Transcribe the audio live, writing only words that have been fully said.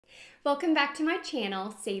Welcome back to my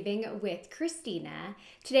channel, Saving with Christina.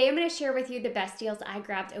 Today I'm going to share with you the best deals I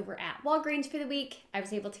grabbed over at Walgreens for the week. I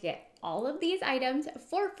was able to get all of these items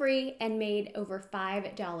for free and made over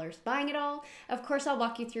 $5 buying it all. Of course, I'll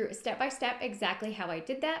walk you through step by step exactly how I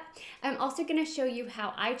did that. I'm also going to show you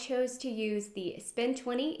how I chose to use the Spend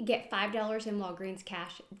 20, Get $5 in Walgreens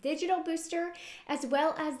Cash digital booster, as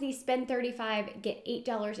well as the Spend 35, Get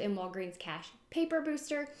 $8 in Walgreens Cash paper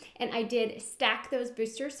booster, and I did stack those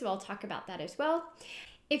boosters, so I'll talk about that as well.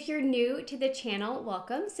 If you're new to the channel,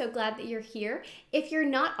 welcome. So glad that you're here. If you're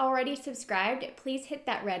not already subscribed, please hit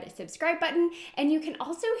that red subscribe button, and you can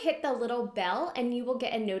also hit the little bell and you will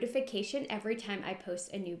get a notification every time I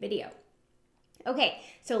post a new video. Okay,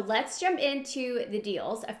 so let's jump into the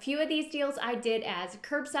deals. A few of these deals I did as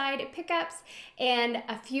curbside pickups, and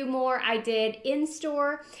a few more I did in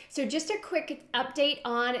store. So just a quick update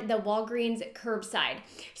on the Walgreens curbside.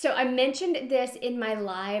 So I mentioned this in my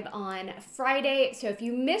live on Friday. So if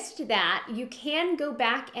you missed that, you can go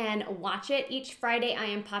back and watch it. Each Friday I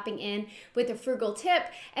am popping in with a frugal tip.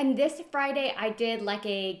 And this Friday I did like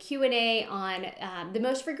a Q&A on the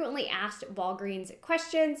most frequently asked Walgreens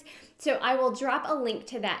questions. So I will drop a link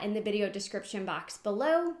to that in the video description box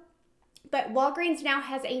below. But Walgreens now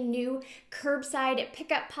has a new curbside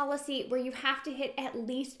pickup policy where you have to hit at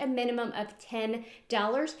least a minimum of $10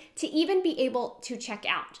 to even be able to check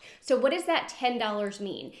out. So what does that $10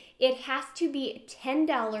 mean? It has to be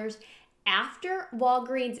 $10 after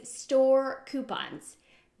Walgreens store coupons,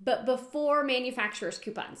 but before manufacturer's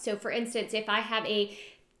coupons. So for instance, if I have a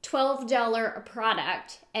 $12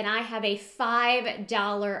 product and I have a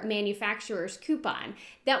 $5 manufacturer's coupon,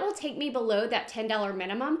 that will take me below that $10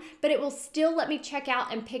 minimum, but it will still let me check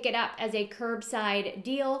out and pick it up as a curbside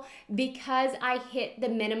deal because I hit the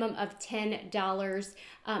minimum of $10,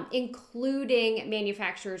 including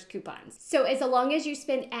manufacturer's coupons. So as long as you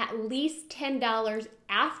spend at least $10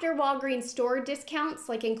 after Walgreens store discounts,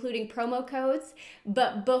 like including promo codes,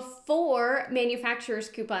 but before manufacturer's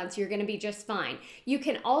coupons, you're gonna be just fine. You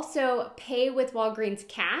can also pay with Walgreens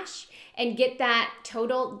cash and get that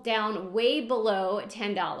total down way below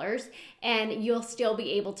 $10, and you'll still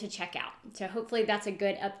be able to check out. So hopefully that's a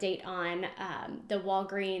good update on the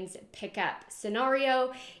Walgreens pickup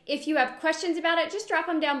scenario. If you have questions about it, just drop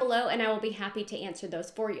them down below and I will be happy to answer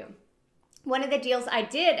those for you. One of the deals I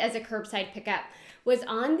did as a curbside pickup was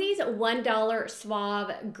on these $1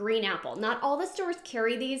 Suave green apple. Not all the stores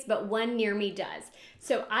carry these, but one near me does.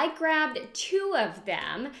 So I grabbed two of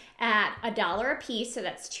them at $1 a piece, so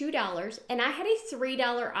that's $2, and I had a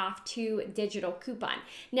 $3 off 2 digital coupon.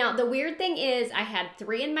 Now, the weird thing is I had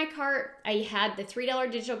 3 in my cart, I had the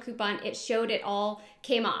 $3 digital coupon, it showed it all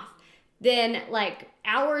came off. Then like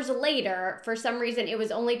hours later, for some reason, it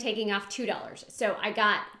was only taking off $2. So I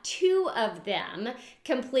got 2 of them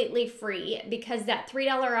completely free because that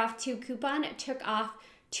 $3 off 2 coupon took off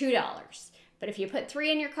 $2. But if you put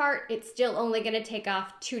 3 in your cart, it's still only gonna take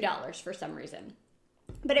off $2 for some reason.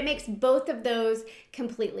 But it makes both of those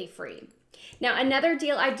completely free. Now, another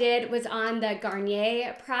deal I did was on the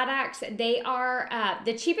Garnier products. They are,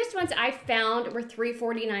 the cheapest ones I found were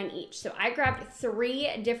 $3.49 each. So I grabbed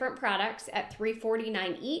 3 different products at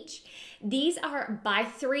 $3.49 each. These are buy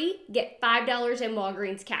 3, get $5 in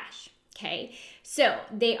Walgreens cash. Okay, so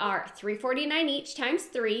they are $3.49 each times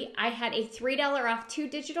 3. I had a $3 off 2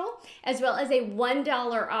 digital as well as a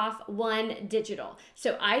 $1 off 1 digital.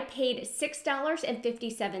 So I paid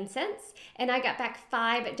 $6.57 and I got back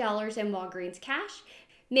 $5 in Walgreens cash,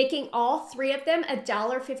 making all 3 of them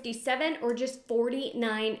 $1.57 or just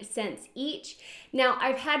 49 cents each. Now,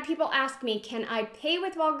 I've had people ask me, can I pay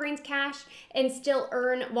with Walgreens cash and still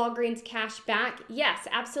earn Walgreens cash back? Yes,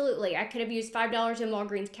 absolutely. I could have used $5 in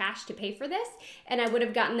Walgreens cash to pay for this, and I would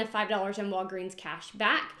have gotten the $5 in Walgreens cash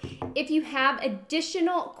back. If you have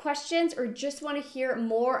additional questions or just want to hear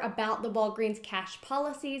more about the Walgreens cash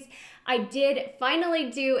policies, I did finally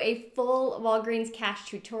do a full Walgreens cash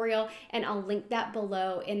tutorial, and I'll link that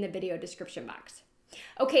below in the video description box.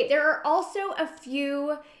 Okay, there are also a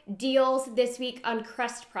few deals this week on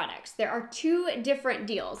crust products. There are 2 different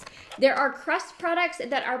deals. There are crust products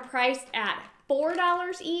that are priced at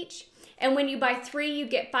 $4 each, and when you buy 3, you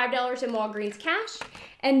get $5 in Walgreens cash.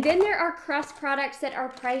 And then there are crust products that are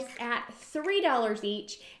priced at $3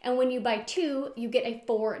 each, and when you buy 2, you get a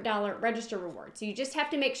 $4 register reward. So you just have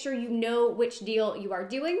to make sure you know which deal you are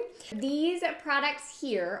doing. These products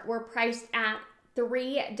here were priced at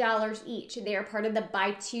 $3 each. They are part of the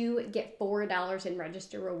buy 2, get $4 in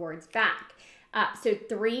register rewards back. So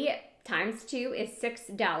 3 times 2 is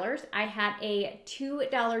 $6. I had a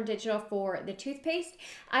 $2 digital for the toothpaste.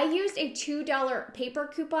 I used a $2 paper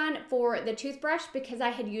coupon for the toothbrush because I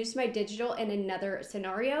had used my digital in another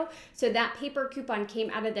scenario. So that paper coupon came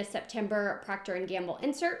out of the September Procter & Gamble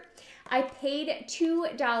insert. I paid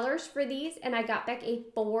 $2 for these and I got back a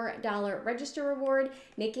 $4 register reward,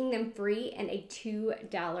 making them free and a $2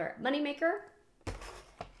 moneymaker.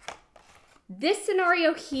 This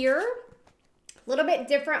scenario here, a little bit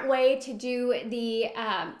different way to do the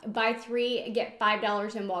buy 3, get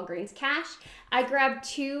 $5 in Walgreens cash. I grabbed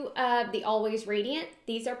 2 of the Always Radiant.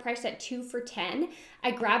 These are priced at 2 for $10.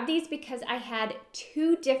 I grabbed these because I had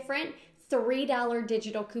 2 different $3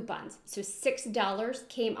 digital coupons. So $6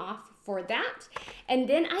 came off for that. And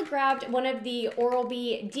then I grabbed one of the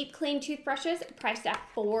Oral-B Deep Clean toothbrushes priced at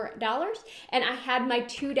 $4. And I had my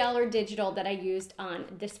 $2 digital that I used on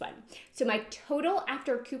this one. So my total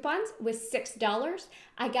after coupons was $6.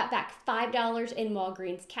 I got back $5 in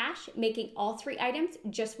Walgreens cash, making all 3 items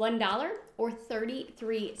just $1 or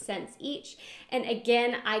 33 cents each. And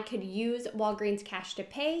again, I could use Walgreens cash to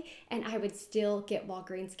pay and I would still get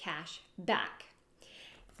Walgreens cash back.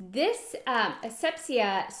 This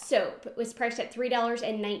Asepsia soap was priced at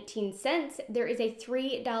 $3.19. There is a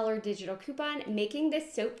 $3 digital coupon, making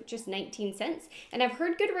this soap just 19 cents. And I've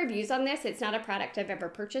heard good reviews on this. It's not a product I've ever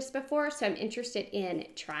purchased before, so I'm interested in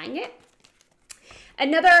trying it.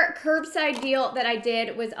 Another curbside deal that I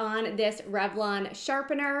did was on this Revlon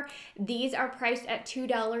sharpener. These are priced at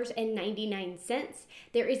 $2.99.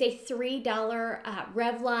 There is a $3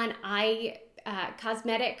 Revlon eye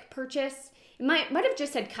cosmetic purchase. It might have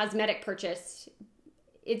just said cosmetic purchase.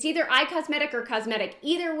 It's either eye cosmetic or cosmetic.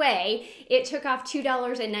 Either way, it took off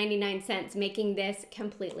 $2.99, making this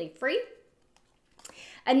completely free.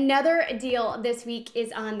 Another deal this week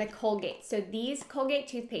is on the Colgate. So these Colgate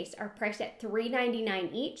toothpaste are priced at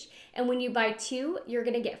 $3.99 each. And when you buy 2, you're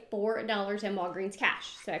going to get $4 in Walgreens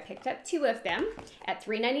cash. So I picked up 2 of them at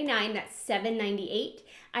 $3.99. That's $7.98.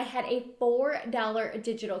 I had a $4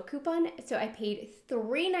 digital coupon, so I paid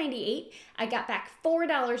 $3.98. I got back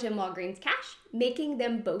 $4 in Walgreens cash, making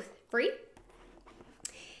them both free.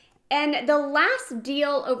 And the last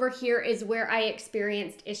deal over here is where I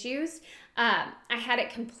experienced issues. I had it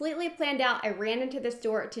completely planned out. I ran into the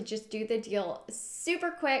store to just do the deal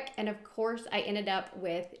super quick. And of course, I ended up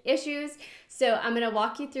with issues. So I'm going to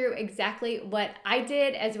walk you through exactly what I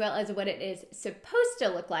did as well as what it is supposed to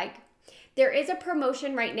look like. There is a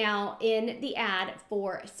promotion right now in the ad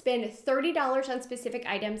for spend $30 on specific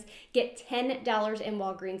items, get $10 in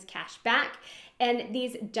Walgreens cash back. And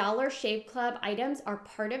these Dollar Shave Club items are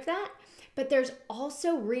part of that. But there's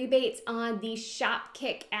also rebates on the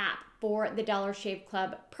Shopkick app for the Dollar Shave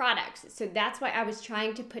Club products. So that's why I was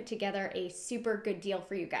trying to put together a super good deal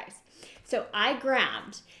for you guys. So I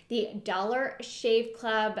grabbed the Dollar Shave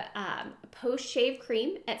Club post-shave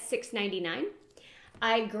cream at $6.99.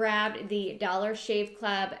 I grabbed the Dollar Shave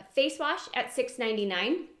Club face wash at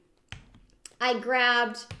 $6.99. I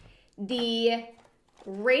grabbed the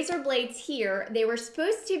razor blades here. They were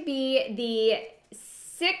supposed to be the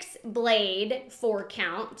 6-blade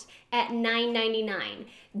 4-count at $9.99.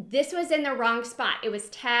 This was in the wrong spot. It was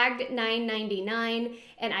tagged $9.99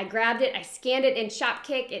 and I grabbed it. I scanned it in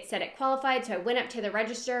Shopkick. It said it qualified, so I went up to the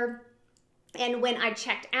register. And when I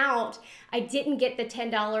checked out, I didn't get the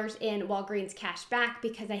 $10 in Walgreens cash back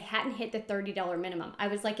because I hadn't hit the $30 minimum. I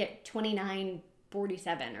was like at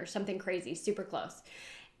 $29.47 or something crazy, super close.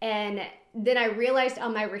 And then I realized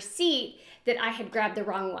on my receipt that I had grabbed the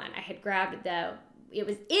wrong one. I had grabbed it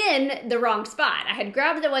was in the wrong spot. I had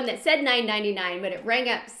grabbed the one that said $9.99, but it rang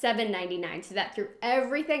up $7.99. So that threw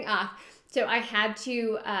everything off. So I had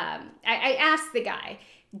to, I asked the guy,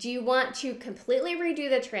 do you want to completely redo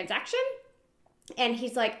the transaction? And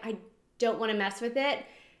he's like, I don't want to mess with it.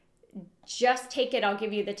 Just take it. I'll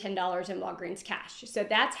give you the $10 in Walgreens cash. So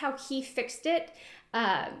that's how he fixed it.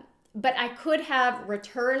 But I could have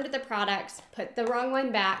returned the products, put the wrong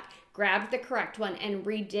one back, grabbed the correct one, and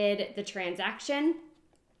redid the transaction.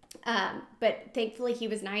 But thankfully he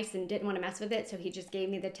was nice and didn't want to mess with it. So he just gave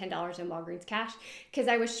me the $10 in Walgreens cash because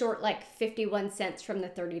I was short like 51 cents from the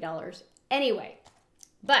 $30 anyway.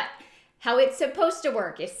 But how it's supposed to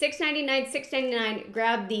work is $6.99, $6.99,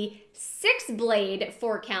 grab the 6-blade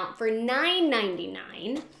 4-count for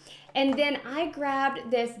 $9.99. And then I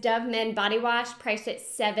grabbed this Dove Men body wash priced at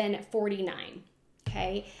 $7.49.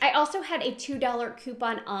 Okay. I also had a $2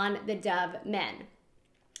 coupon on the Dove Men.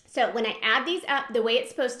 So when I add these up the way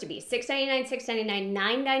it's supposed to be, $6.99, $6.99,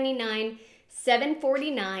 $9.99,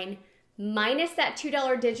 $7.49, minus that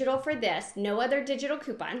 $2 digital for this, no other digital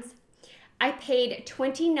coupons, I paid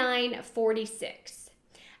 $29.46.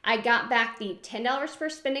 I got back the $10 for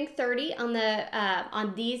spending $30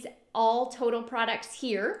 on these all total products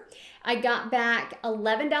here. I got back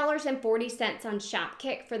 $11.40 on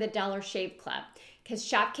Shopkick for the Dollar Shave Club, because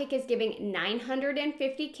Shopkick is giving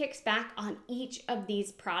 950 kicks back on each of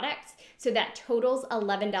these products. So that totals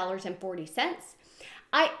 $11.40.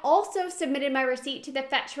 I also submitted my receipt to the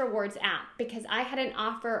Fetch Rewards app because I had an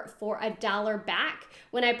offer for $1 back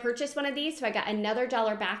when I purchased one of these. So I got another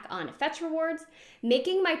 $1 back on Fetch Rewards,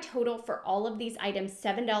 making my total for all of these items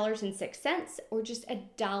 $7.06, or just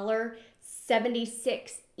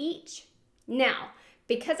 $1.76 each. Now,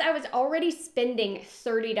 because I was already spending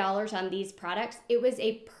 $30 on these products, it was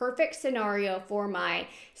a perfect scenario for my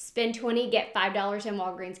spend 20, get $5 in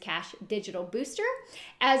Walgreens cash digital booster,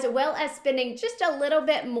 as well as spending just a little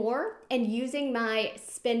bit more and using my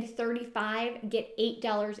spend 35, get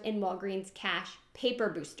 $8 in Walgreens cash paper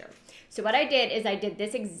booster. So what I did is I did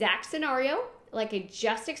this exact scenario, like I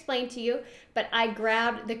just explained to you, but I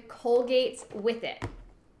grabbed the Colgates with it.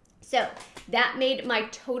 So that made my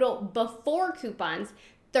total before coupons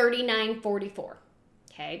 $39.44,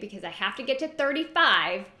 okay? Because I have to get to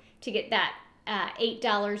 35 to get that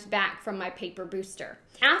 $8 back from my paper booster.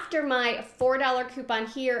 After my $4 coupon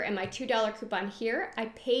here and my $2 coupon here, I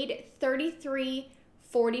paid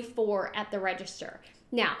 $33.44 at the register.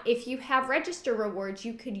 Now, if you have register rewards,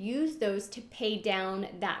 you could use those to pay down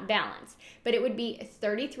that balance, but it would be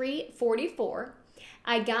 $33.44.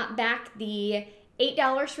 I got back the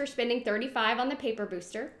 $8 for spending 35 on the paper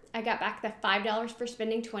booster. I got back the $5 for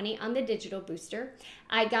spending 20 on the digital booster.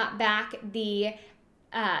 I got back the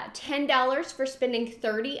 $10 for spending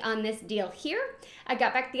 30 on this deal here. I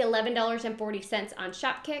got back the $11.40 on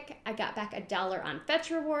Shopkick. I got back $1 on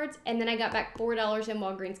Fetch Rewards, and then I got back $4 in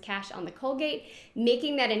Walgreens cash on the Colgate,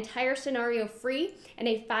 making that entire scenario free and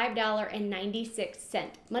a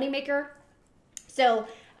 $5.96 moneymaker. So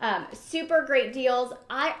super great deals.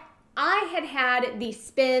 I had the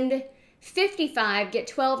spend 55, get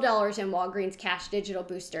 $12 in Walgreens cash digital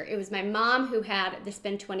booster. It was my mom who had the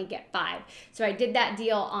spend 20, get 5. So I did that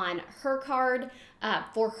deal on her card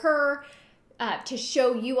for her to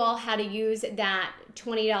show you all how to use that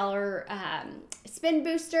 $20 spend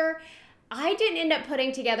booster. I didn't end up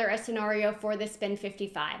putting together a scenario for the spend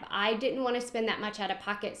 55. I didn't want to spend that much out of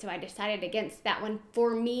pocket, so I decided against that one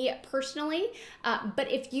for me personally. But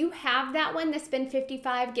if you have that one, the spend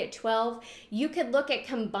 55, get 12, you could look at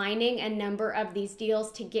combining a number of these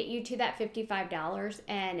deals to get you to that $55,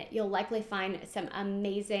 and you'll likely find some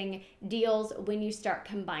amazing deals when you start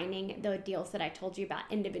combining the deals that I told you about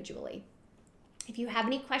individually. If you have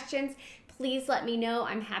any questions, please let me know.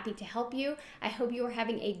 I'm happy to help you. I hope you are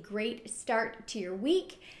having a great start to your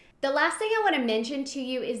week. The last thing I want to mention to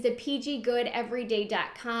you is the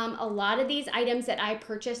pggoodeveryday.com. A lot of these items that I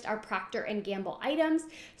purchased are Procter & Gamble items,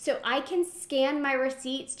 so I can scan my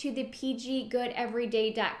receipts to the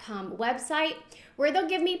pggoodeveryday.com website, where they'll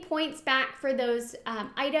give me points back for those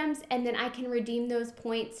items, and then I can redeem those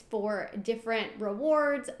points for different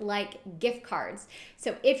rewards like gift cards.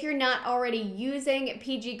 So if you're not already using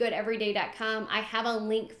pggoodeveryday.com, I have a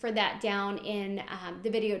link for that down in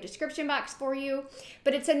the video description box for you.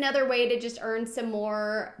 But it's another way to just earn some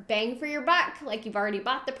more bang for your buck. Like, you've already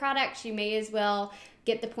bought the products, you may as well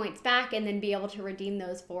get the points back and then be able to redeem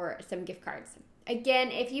those for some gift cards.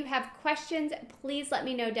 Again, if you have questions, please let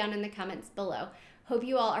me know down in the comments below. Hope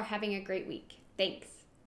you all are having a great week. Thanks.